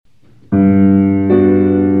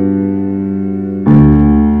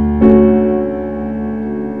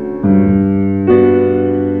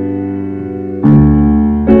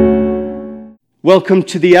Welcome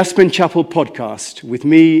to the Aspen Chapel podcast with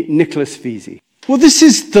me, Nicholas Veazey. Well, this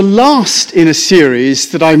is the last in a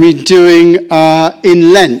series that I've been doing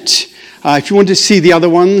in Lent. If you want to see the other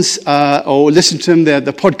ones or listen to them,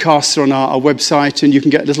 the podcasts are on our website, and you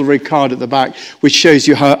can get a little red card at the back which shows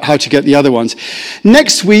you how to get the other ones.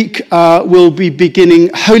 Next week, we'll be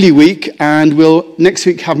beginning Holy Week, and we'll next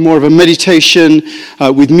week have more of a meditation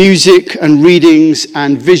with music and readings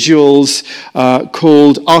and visuals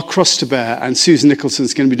called Our Cross to Bear, and Susan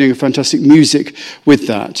Nicholson's going to be doing a fantastic music with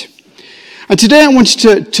that. And today I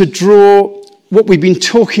wanted to draw what we've been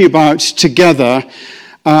talking about together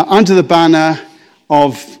under the banner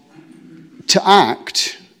of to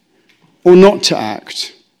act or not to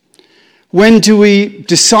act. When do we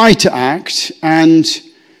decide to act, and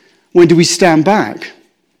when do we stand back?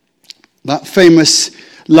 That famous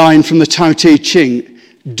line from the Tao Te Ching,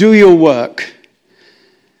 do your work,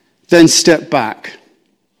 then step back.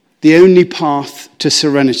 The only path to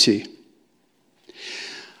serenity.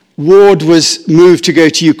 Ward was moved to go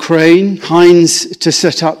to Ukraine, Heinz to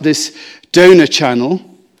set up this donor channel.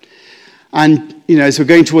 And, as we're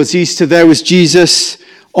going towards Easter, there was Jesus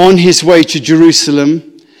on his way to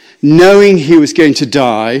Jerusalem, knowing he was going to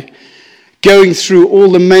die, going through all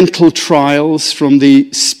the mental trials from the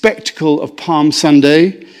spectacle of Palm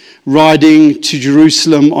Sunday, riding to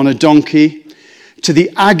Jerusalem on a donkey, to the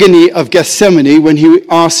agony of Gethsemane when he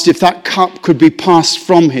asked if that cup could be passed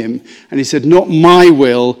from him. And he said, not my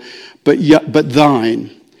will, but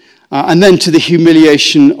thine. And then to the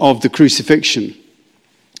humiliation of the crucifixion.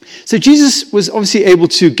 So Jesus was obviously able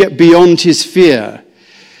to get beyond his fear.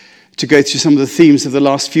 To go through some of the themes of the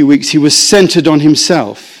last few weeks, he was centered on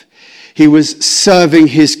himself. He was serving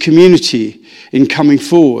his community in coming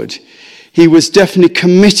forward. He was definitely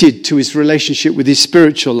committed to his relationship with his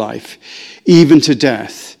spiritual life, even to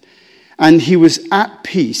death. And he was at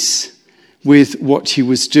peace with what he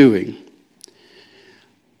was doing.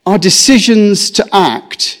 Our decisions to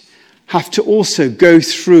act have to also go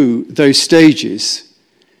through those stages.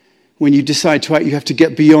 When you decide to act, you have to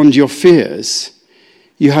get beyond your fears.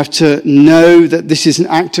 You have to know that this is an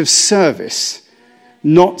act of service,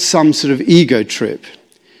 not some sort of ego trip.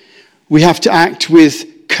 We have to act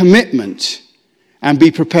with commitment and be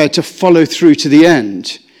prepared to follow through to the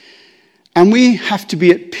end. And we have to be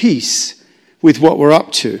at peace with what we're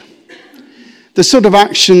up to. The sort of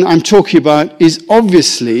action I'm talking about is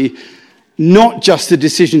obviously not just the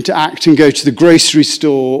decision to act and go to the grocery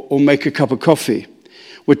store or make a cup of coffee.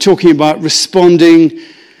 We're talking about responding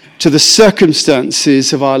to the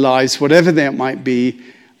circumstances of our lives, whatever they might be,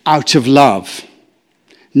 out of love.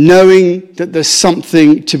 Knowing that there's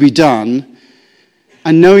something to be done,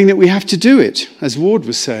 and knowing that we have to do it, as Ward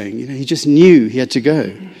was saying. He just knew he had to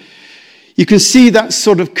go. You can see that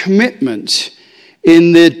sort of commitment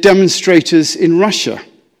in the demonstrators in Russia.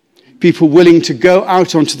 People willing to go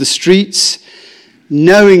out onto the streets,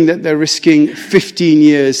 knowing that they're risking 15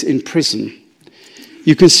 years in prison.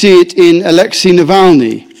 You can see it in Alexei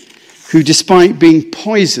Navalny, who, despite being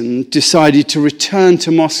poisoned, decided to return to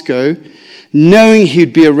Moscow, knowing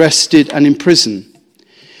he'd be arrested and imprisoned.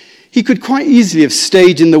 He could quite easily have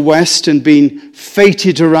stayed in the West and been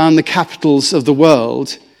feted around the capitals of the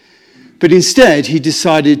world, but instead he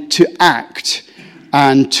decided to act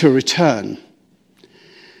and to return.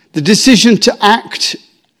 The decision to act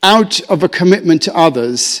out of a commitment to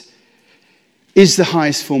others is the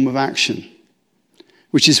highest form of action.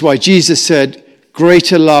 Which is why Jesus said,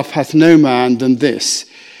 greater love hath no man than this,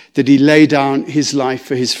 that he lay down his life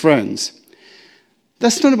for his friends.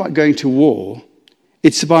 That's not about going to war.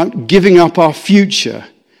 It's about giving up our future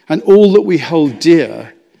and all that we hold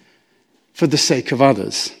dear for the sake of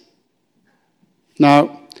others.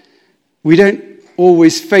 Now, we don't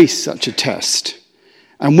always face such a test.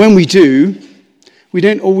 And when we do, we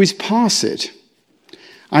don't always pass it.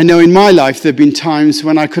 I know in my life there have been times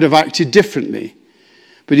when I could have acted differently,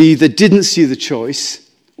 but either didn't see the choice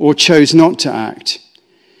or chose not to act.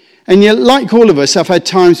 And yet, like all of us, I've had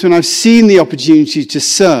times when I've seen the opportunity to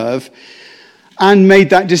serve and made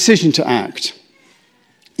that decision to act.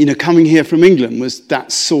 Coming here from England was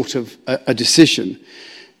that sort of a decision.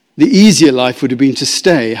 The easier life would have been to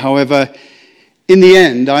stay. However, in the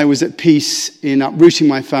end, I was at peace in uprooting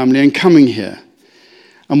my family and coming here.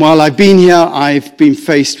 And while I've been here, I've been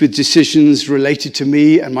faced with decisions related to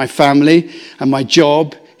me and my family and my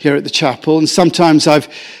job here at the chapel. And sometimes I've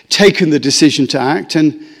taken the decision to act,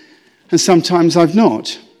 and sometimes I've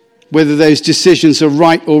not. Whether those decisions are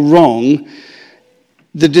right or wrong,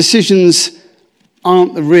 the decisions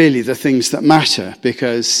aren't really the things that matter,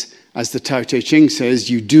 because, as the Tao Te Ching says,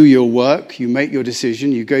 you do your work, you make your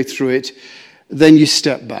decision, you go through it, then you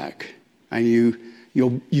step back. and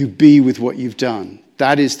you be with what you've done.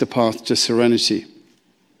 That is the path to serenity.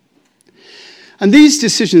 And these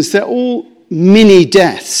decisions, they're all mini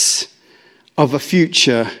deaths of a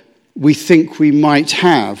future we think we might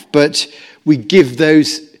have, but we give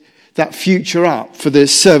that future up for the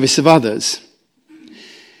service of others.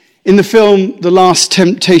 In the film The Last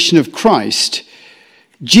Temptation of Christ,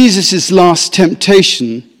 Jesus' last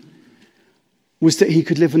temptation was that he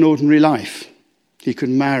could live an ordinary life. He could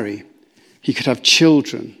marry, he could have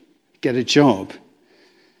children, get a job.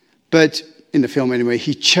 But in the film anyway,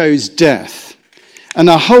 he chose death. And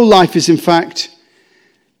our whole life is, in fact,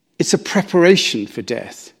 it's a preparation for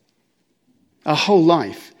death. Our whole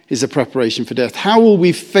life is a preparation for death. How will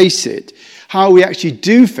we face it? How we actually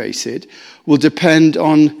do face it will depend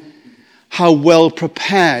on how well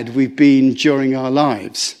prepared we've been during our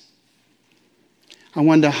lives. I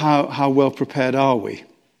wonder how well prepared are we?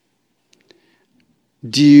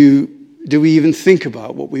 Do we even think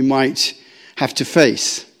about what we might have to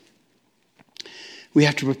face? We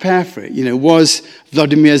have to prepare for it. Was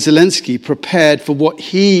Vladimir Zelensky prepared for what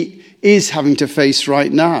he is having to face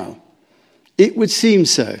right now? It would seem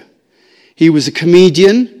so. He was a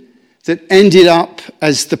comedian that ended up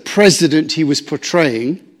as the president he was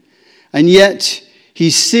portraying, and yet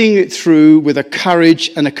he's seeing it through with a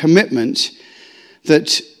courage and a commitment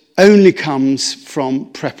that only comes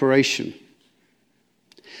from preparation.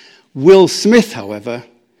 Will Smith, however,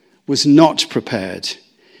 was not prepared.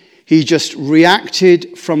 He just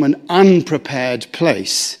reacted from an unprepared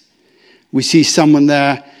place. We see someone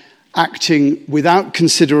there acting without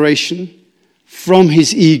consideration from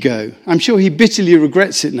his ego. I'm sure he bitterly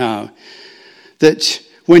regrets it now, that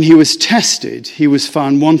when he was tested, he was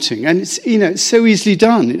found wanting. And it's so easily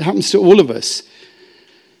done. It happens to all of us.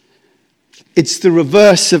 It's the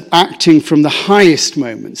reverse of acting from the highest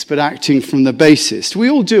moments, but acting from the basest. We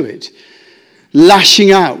all do it.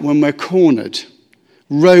 Lashing out when we're cornered,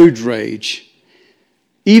 road rage,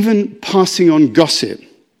 even passing on gossip.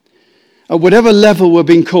 At whatever level we're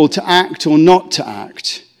being called to act or not to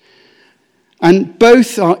act. And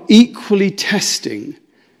both are equally testing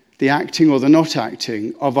the acting or the not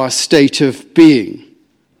acting of our state of being.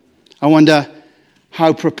 I wonder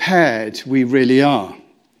how prepared we really are.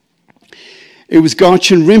 It was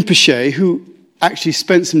Garchen Rinpoche, who actually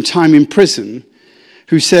spent some time in prison,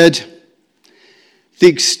 who said, "The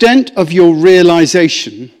extent of your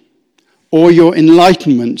realization or your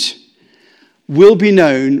enlightenment will be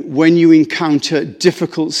known when you encounter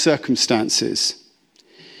difficult circumstances.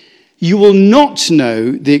 You will not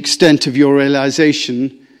know the extent of your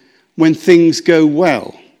realization when things go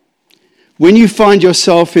well. When you find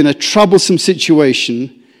yourself in a troublesome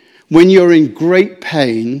situation, when you're in great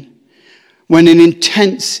pain, when an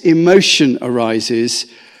intense emotion arises,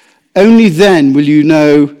 only then will you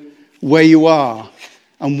know where you are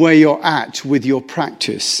and where you're at with your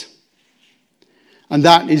practice." And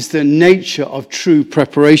that is the nature of true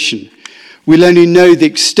preparation. We'll only know the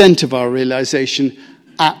extent of our realization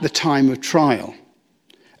at the time of trial.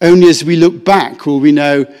 Only as we look back will we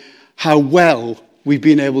know how well we've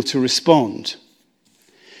been able to respond.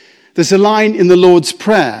 There's a line in the Lord's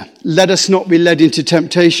Prayer, "Let us not be led into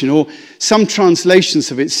temptation," or some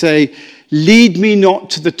translations of it say, "Lead me not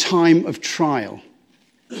to the time of trial."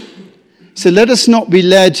 So let us not be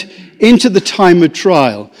led into the time of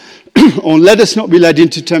trial, or let us not be led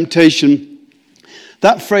into temptation.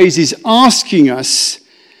 That phrase is asking us,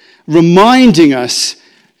 reminding us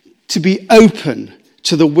to be open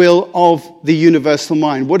to the will of the universal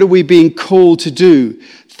mind. What are we being called to do?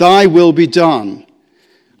 Thy will be done,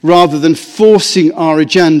 rather than forcing our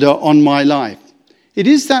agenda on my life. It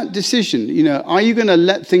is that decision. Are you going to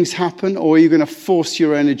let things happen, or are you going to force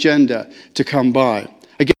your own agenda to come by?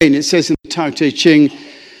 Again, it says in the Tao Te Ching,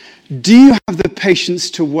 "Do you have the patience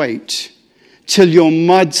to wait till your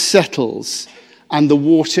mud settles and the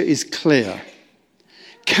water is clear?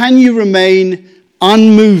 Can you remain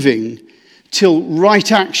unmoving till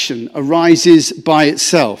right action arises by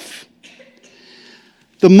itself?"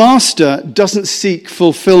 The master doesn't seek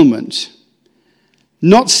fulfillment.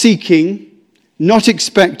 Not seeking, not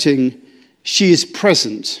expecting, she is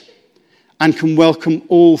present and can welcome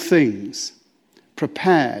all things.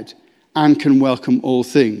 Prepared and can welcome all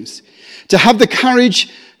things. To have the courage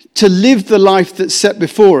to live the life that's set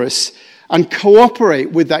before us and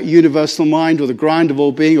cooperate with that universal mind or the ground of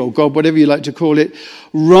all being or God, whatever you like to call it,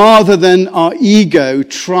 rather than our ego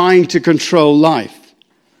trying to control life.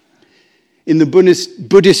 In the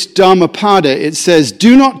Buddhist Dhammapada, it says,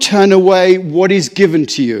 "Do not turn away what is given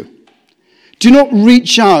to you. Do not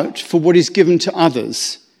reach out for what is given to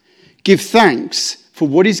others. Give thanks for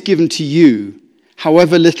what is given to you,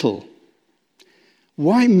 however little.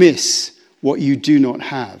 why miss what you do not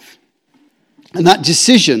have? And that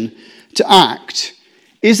decision to act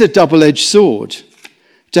is a double-edged sword.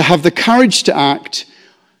 To have the courage to act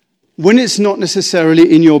when it's not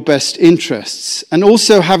necessarily in your best interests, and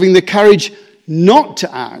also having the courage not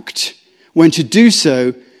to act when to do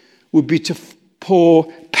so would be to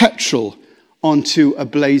pour petrol onto a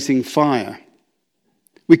blazing fire.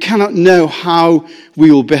 We cannot know how we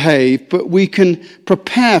will behave, but we can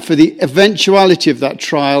prepare for the eventuality of that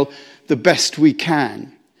trial the best we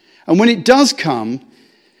can. And when it does come,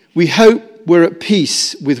 we hope we're at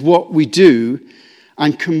peace with what we do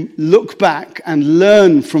and can look back and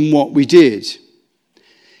learn from what we did.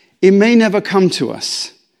 It may never come to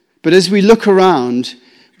us, but as we look around,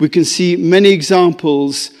 we can see many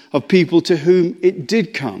examples of people to whom it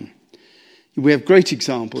did come. We have great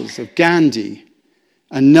examples of Gandhi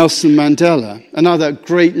and Nelson Mandela and other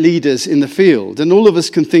great leaders in the field. And all of us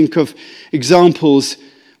can think of examples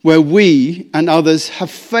where we and others have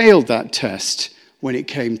failed that test when it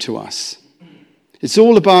came to us. It's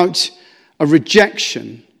all about a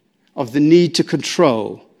rejection of the need to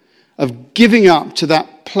control, of giving up to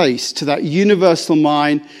that place, to that universal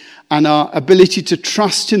mind, and our ability to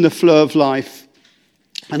trust in the flow of life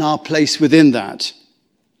and our place within that.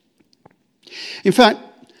 In fact,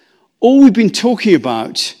 all we've been talking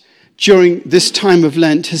about during this time of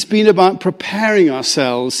Lent has been about preparing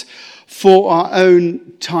ourselves for our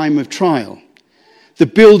own time of trial, the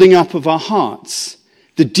building up of our hearts,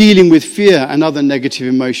 the dealing with fear and other negative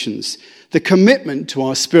emotions, the commitment to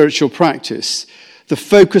our spiritual practice, the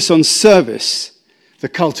focus on service, the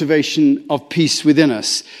cultivation of peace within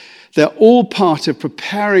us. They're all part of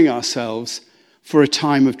preparing ourselves for a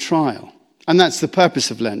time of trial. And that's the purpose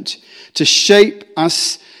of Lent, to shape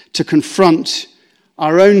us to confront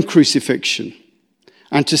our own crucifixion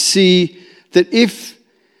and to see that if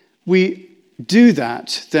we do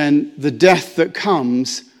that, then the death that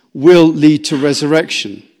comes will lead to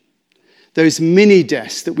resurrection. Those mini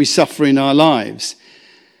deaths that we suffer in our lives.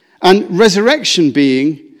 And resurrection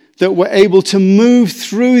being that we're able to move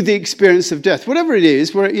through the experience of death. Whatever it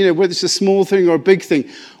is, whether it's a small thing or a big thing,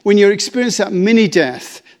 when you're experiencing that mini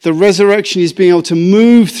death, the resurrection is being able to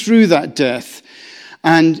move through that death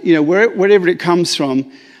and, wherever it comes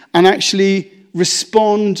from, and actually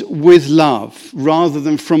respond with love rather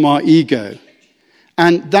than from our ego.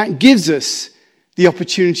 And that gives us the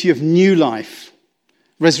opportunity of new life.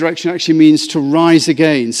 Resurrection actually means to rise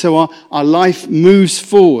again. So our life moves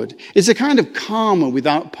forward. It's a kind of karma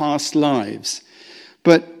without past lives,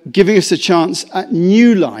 but giving us a chance at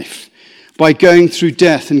new life by going through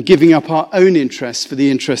death and giving up our own interests for the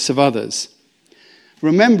interests of others.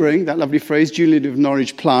 Remembering that lovely phrase, Julian of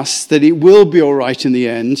Norwich Plus, that it will be all right in the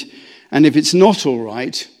end, and if it's not all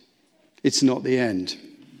right, it's not the end.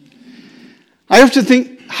 I often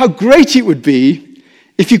think how great it would be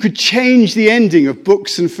if you could change the ending of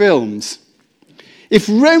books and films. If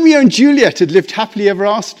Romeo and Juliet had lived happily ever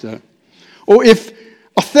after, or if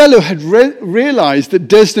Othello had realized that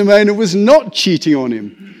Desdemona was not cheating on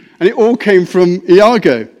him, and it all came from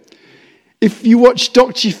Iago. If you watch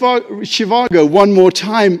Dr. Zhivago one more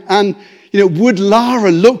time, and would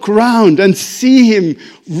Lara look round and see him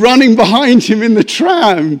running behind him in the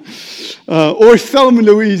tram? Or if Thelma and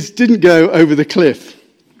Louise didn't go over the cliff?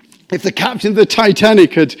 If the captain of the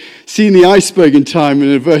Titanic had seen the iceberg in time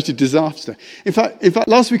and averted disaster? In fact,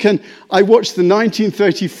 last weekend I watched the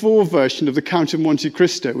 1934 version of The Count of Monte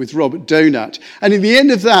Cristo with Robert Donat. And in the end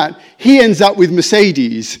of that, he ends up with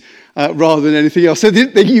Mercedes rather than anything else. So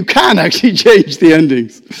you can actually change the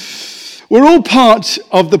endings. We're all part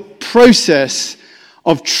of the process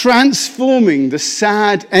of transforming the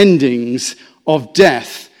sad endings of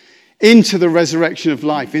death into the resurrection of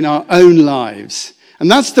life in our own lives. And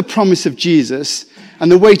that's the promise of Jesus.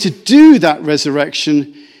 And the way to do that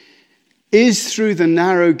resurrection is through the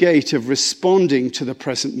narrow gate of responding to the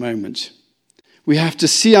present moment. We have to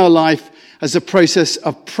see our life as a process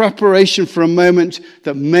of preparation for a moment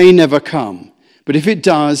that may never come. But if it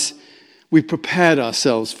does, we've prepared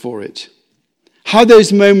ourselves for it. How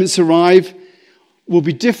those moments arrive will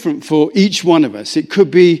be different for each one of us. It could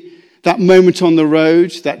be that moment on the road,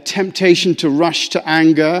 that temptation to rush to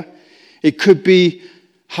anger. It could be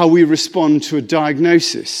how we respond to a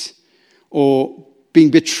diagnosis, or being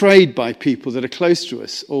betrayed by people that are close to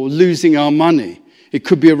us, or losing our money. It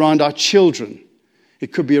could be around our children.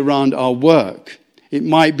 It could be around our work. It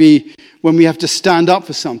might be when we have to stand up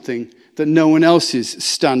for something that no one else is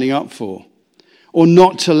standing up for, or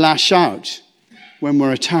not to lash out when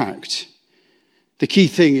we're attacked. The key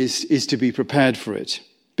thing is to be prepared for it.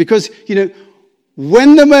 Because,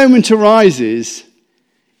 when the moment arises,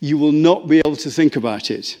 you will not be able to think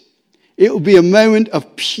about it. It will be a moment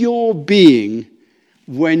of pure being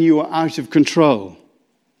when you are out of control.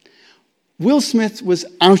 Will Smith was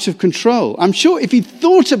out of control. I'm sure if he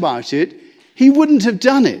thought about it, he wouldn't have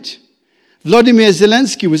done it. Vladimir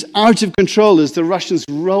Zelensky was out of control as the Russians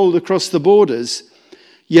rolled across the borders,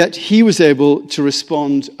 yet he was able to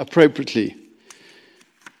respond appropriately.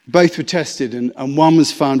 Both were tested and one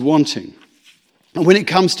was found wanting. And when it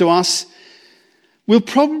comes to us, we'll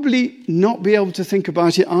probably not be able to think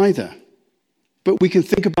about it either. But we can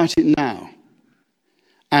think about it now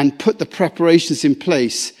and put the preparations in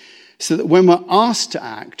place so that when we're asked to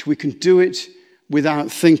act, we can do it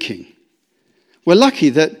without thinking. We're lucky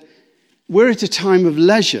that we're at a time of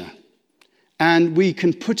leisure and we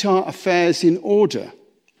can put our affairs in order,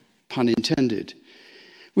 pun intended.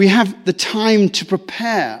 We have the time to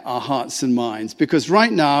prepare our hearts and minds because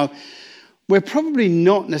right now we're probably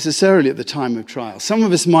not necessarily at the time of trial. Some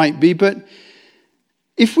of us might be, but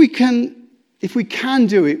if we can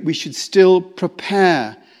do it, we should still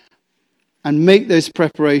prepare and make those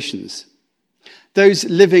preparations. Those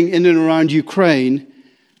living in and around Ukraine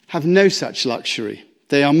have no such luxury.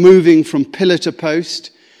 They are moving from pillar to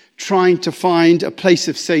post, trying to find a place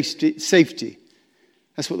of safety.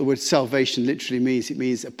 That's what the word salvation literally means. It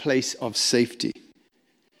means a place of safety.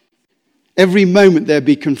 Every moment they'll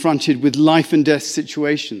be confronted with life and death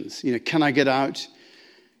situations. Can I get out?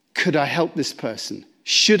 Could I help this person?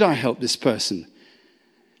 Should I help this person?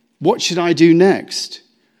 What should I do next?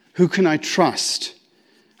 Who can I trust?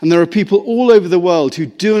 And there are people all over the world who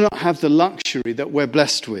do not have the luxury that we're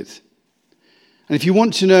blessed with. And if you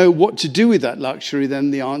want to know what to do with that luxury,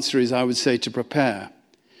 then the answer is, I would say, to prepare.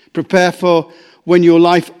 Prepare for when your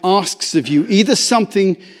life asks of you either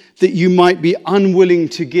something that you might be unwilling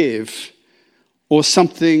to give or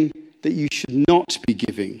something that you should not be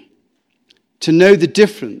giving. To know the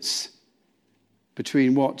difference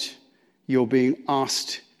between what you're being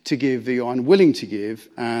asked to give that you're unwilling to give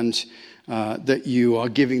and that you are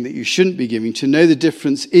giving that you shouldn't be giving. To know the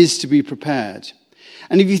difference is to be prepared.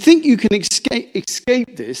 And if you think you can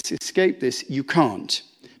escape this, you can't.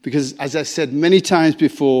 Because as I said many times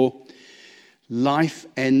before, life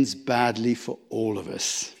ends badly for all of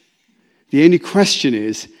us. The only question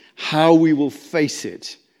is how we will face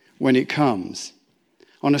it when it comes.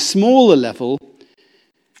 On a smaller level,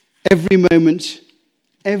 every moment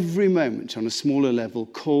on a smaller level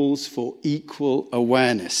calls for equal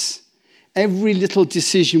awareness. Every little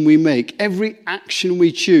decision we make, every action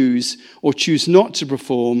we choose or choose not to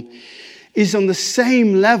perform is on the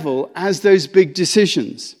same level as those big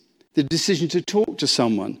decisions. The decision to talk to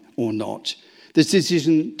someone or not. The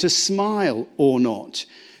decision to smile or not.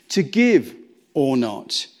 To give or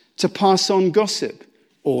not. To pass on gossip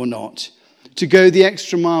or not. To go the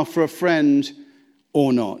extra mile for a friend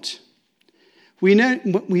or not. We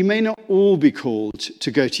may not all be called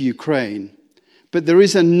to go to Ukraine, but there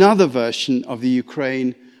is another version of the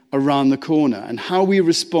Ukraine around the corner. And how we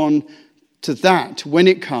respond to that when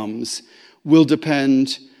it comes will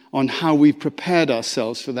depend on how we've prepared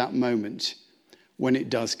ourselves for that moment when it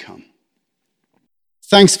does come.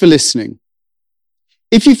 Thanks for listening.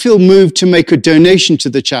 If you feel moved to make a donation to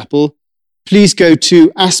the chapel, please go to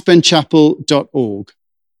aspenchapel.org.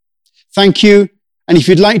 Thank you. And if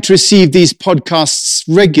you'd like to receive these podcasts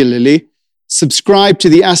regularly, subscribe to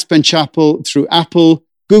the Aspen Chapel through Apple,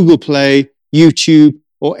 Google Play, YouTube,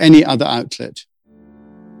 or any other outlet.